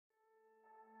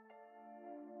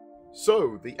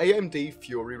So, the AMD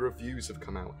Fury reviews have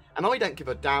come out, and I don't give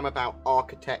a damn about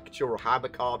architecture or how the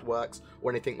card works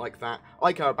or anything like that.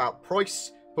 I care about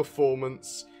price,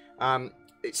 performance,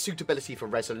 its suitability for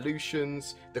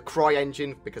resolutions, the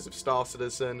CryEngine because of Star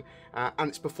Citizen, and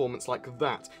its performance like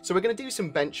that. So we're going to do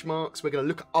some benchmarks, we're going to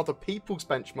look at other people's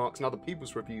benchmarks and other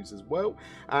people's reviews as well,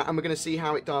 and we're going to see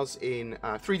how it does in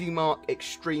 3D Mark,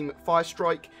 Extreme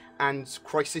Firestrike, and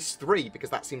Crysis 3, because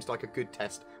that seems like a good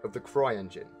test of the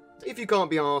CryEngine. If you can't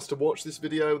be asked to watch this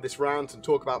video, this rant, and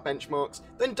talk about benchmarks,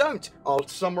 then don't! I'll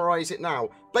summarise it now.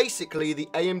 Basically, the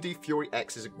AMD Fury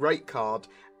X is a great card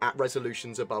at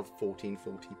resolutions above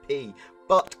 1440p,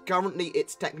 but currently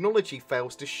its technology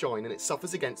fails to shine and it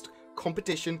suffers against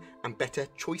competition and better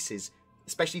choices,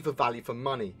 especially for value for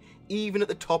money. Even at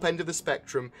the top end of the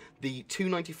spectrum, the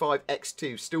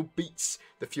 295X2 still beats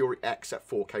the Fury X at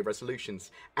 4K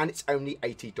resolutions, and it's only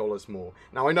 $80 more.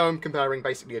 Now, I know I'm comparing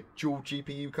basically a dual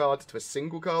GPU card to a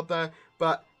single card there,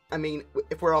 but, I mean,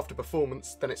 if we're after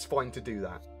performance, then it's fine to do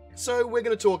that. So we're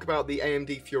going to talk about the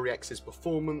AMD Fury X's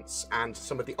performance and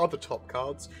some of the other top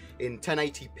cards in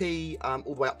 1080p all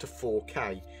the way up to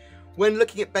 4K. When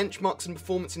looking at benchmarks and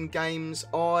performance in games,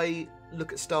 I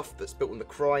look at stuff that's built on the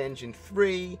CryEngine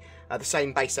 3, the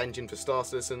same base engine for Star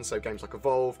Citizen, so games like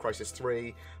Evolve, Crysis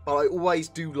 3, but I always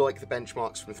do like the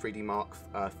benchmarks from 3D Mark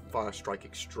Firestrike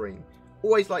Extreme.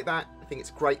 Always like that. I think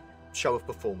it's a great show of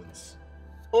performance.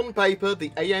 On paper, the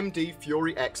AMD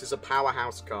Fury X is a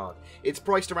powerhouse card. It's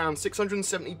priced around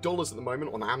 $670 at the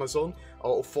moment on Amazon,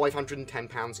 or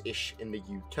 £510-ish in the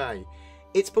UK.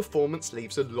 Its performance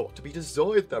leaves a lot to be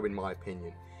desired though, in my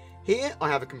opinion. Here I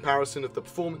have a comparison of the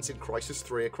performance in Crysis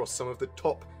 3 across some of the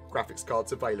top graphics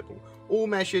cards available, all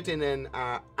measured in an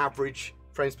average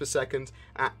frames per second.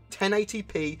 At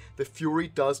 1080p, the Fury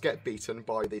does get beaten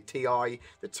by the TI,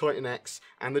 the Titan X,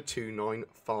 and the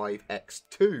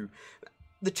 295X2.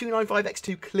 The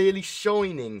 295X2 clearly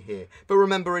shining here, but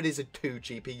remember it is a 2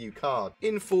 GPU card.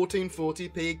 In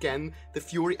 1440p again, the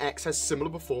Fury X has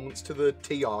similar performance to the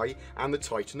TI and the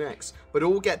Titan X, but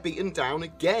all get beaten down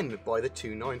again by the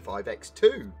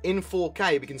 295X2. In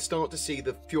 4K, we can start to see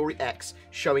the Fury X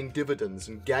showing dividends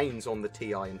and gains on the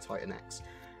TI and Titan X.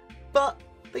 But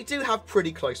they do have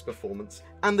pretty close performance,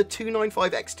 and the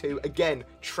 295X2 again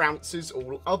trounces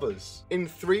all others. In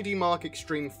 3D Mark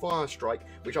Extreme Firestrike,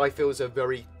 which I feel is a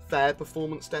very fair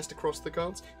performance test across the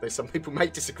cards, though some people may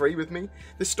disagree with me,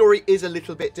 the story is a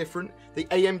little bit different. The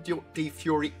AMD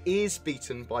Fury is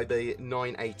beaten by the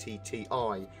 980 Ti,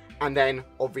 and then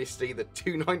obviously the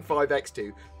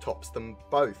 295X2 tops them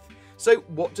both. So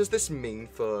what does this mean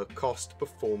for cost,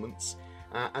 performance,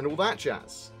 and all that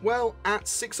jazz? Well, at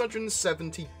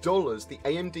 $670, the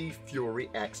AMD Fury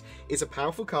X is a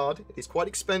powerful card. It is quite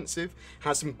expensive,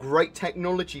 has some great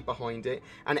technology behind it,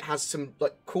 and it has some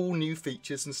cool new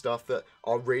features and stuff that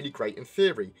are really great in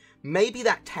theory. Maybe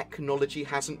that technology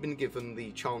hasn't been given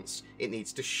the chance it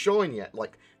needs to shine yet,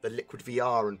 like the Liquid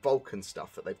VR and Vulkan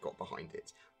stuff that they've got behind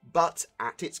it. But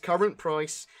at its current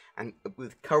price, and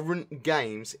with current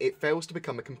games, it fails to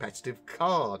become a competitive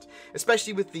card,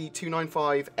 especially with the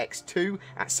 295X2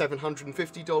 at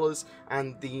 $750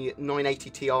 and the 980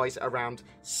 Ti's around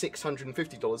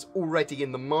 $650 already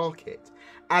in the market.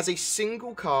 As a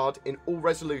single card in all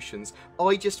resolutions,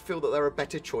 I just feel that there are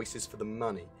better choices for the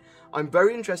money. I'm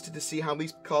very interested to see how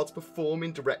these cards perform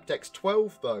in DirectX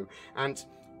 12 though, and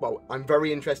well, I'm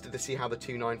very interested to see how the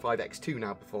 295X2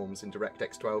 now performs in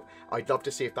DirectX 12. I'd love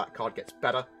to see if that card gets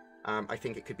better. I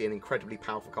think it could be an incredibly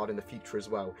powerful card in the future as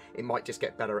well. It might just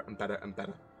get better and better and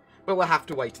better. But we'll have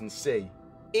to wait and see.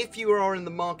 If you are in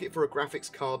the market for a graphics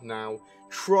card now,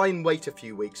 try and wait a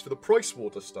few weeks for the price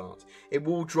war to start. It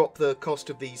will drop the cost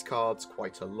of these cards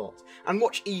quite a lot. And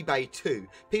watch eBay too.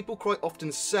 People quite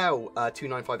often sell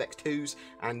 295X2s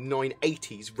and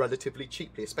 980s relatively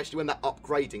cheaply, especially when they're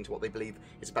upgrading to what they believe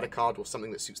is a better card or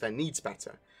something that suits their needs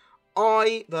better.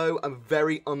 I, though, am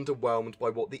very underwhelmed by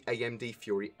what the AMD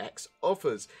Fury X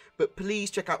offers, but please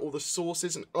check out all the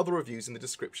sources and other reviews in the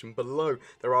description below.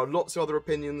 There are lots of other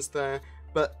opinions there,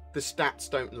 but the stats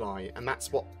don't lie, and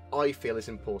that's what I feel is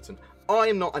important. I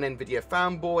am not an NVIDIA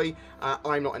fanboy,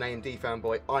 I'm not an AMD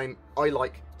fanboy, I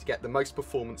like to get the most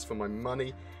performance for my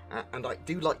money, and I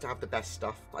do like to have the best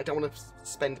stuff. I don't want to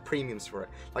spend premiums for it.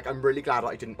 Like, I'm really glad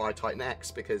I didn't buy a Titan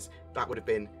X, because that would have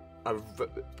been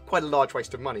quite a large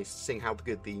waste of money, seeing how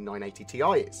good the 980 Ti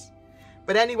is.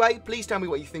 But anyway, please tell me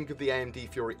what you think of the AMD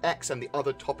Fury X and the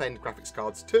other top-end graphics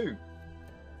cards too.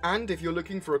 And if you're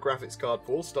looking for a graphics card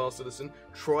for Star Citizen,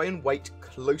 try and wait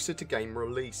closer to game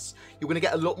release. You're going to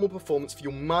get a lot more performance for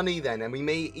your money then, and we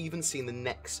may even see the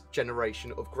next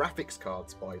generation of graphics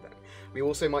cards by then. We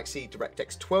also might see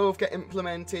DirectX 12 get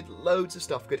implemented, loads of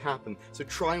stuff could happen, so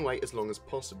try and wait as long as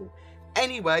possible.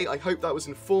 Anyway, I hope that was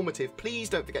informative. Please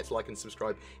don't forget to like and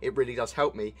subscribe, it really does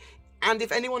help me. And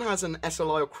if anyone has an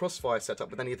SLI or Crossfire set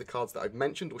up with any of the cards that I've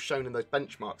mentioned or shown in those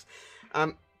benchmarks,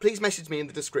 please message me in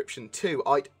the description too.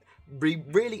 I'd be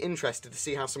really interested to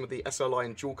see how some of the SLI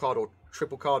and dual card or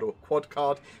triple card or quad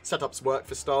card setups work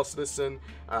for Star Citizen,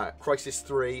 Crysis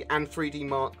 3 and 3D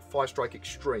Mark Firestrike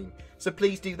Extreme. So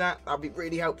please do that, that'd be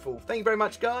really helpful. Thank you very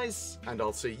much guys, and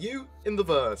I'll see you in the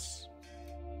verse.